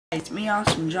It's me,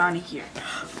 Awesome Johnny here.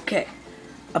 Okay,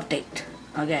 update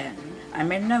again. I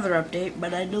made another update,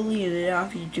 but I deleted it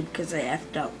off YouTube because I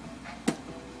effed up.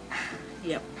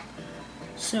 Yep.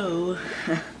 So,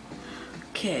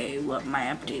 okay, what my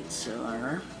updates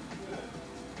are.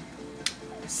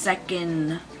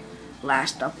 Second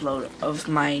last upload of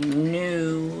my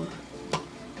new.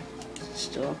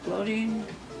 Still uploading.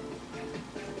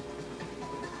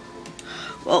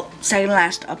 Well, second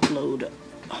last upload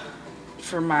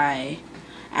for my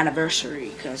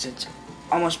anniversary, because it's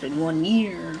almost been 1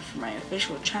 year for my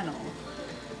official channel,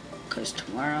 because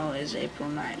tomorrow is April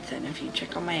 9th, and if you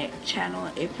check on my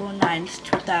channel, April 9th,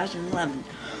 2011,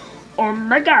 oh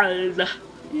my god,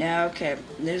 yeah, okay,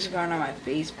 this is going on my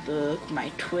Facebook, my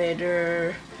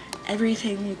Twitter,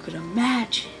 everything you could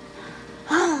imagine,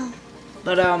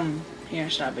 but here,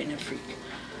 stop being a freak.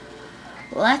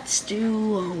 Let's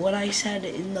do what I said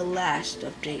in the last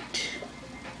update.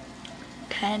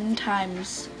 10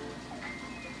 times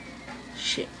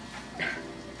shit.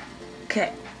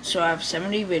 Okay, so I have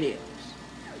 70 videos.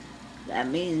 That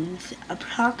means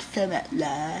approximately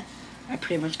I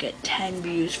pretty much get 10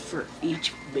 views for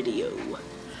each video.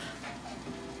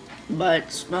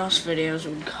 But most videos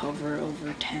would cover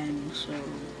over 10, so.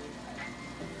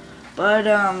 But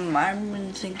I've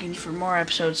been thinking for more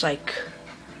episodes like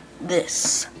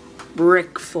this.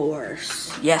 Brick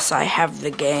Force. Yes, I have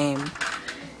the game.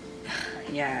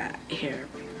 Yeah, here.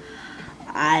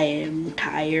 I am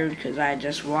tired because I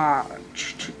just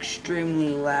watched Extremely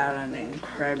Loud and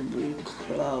Incredibly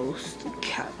Close.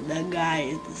 The guy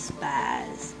is the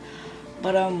spaz.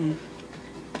 But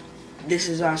this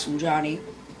is Awesome Johnny.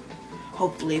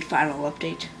 Hopefully final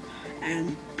update.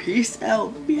 And peace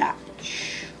out,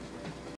 biatch.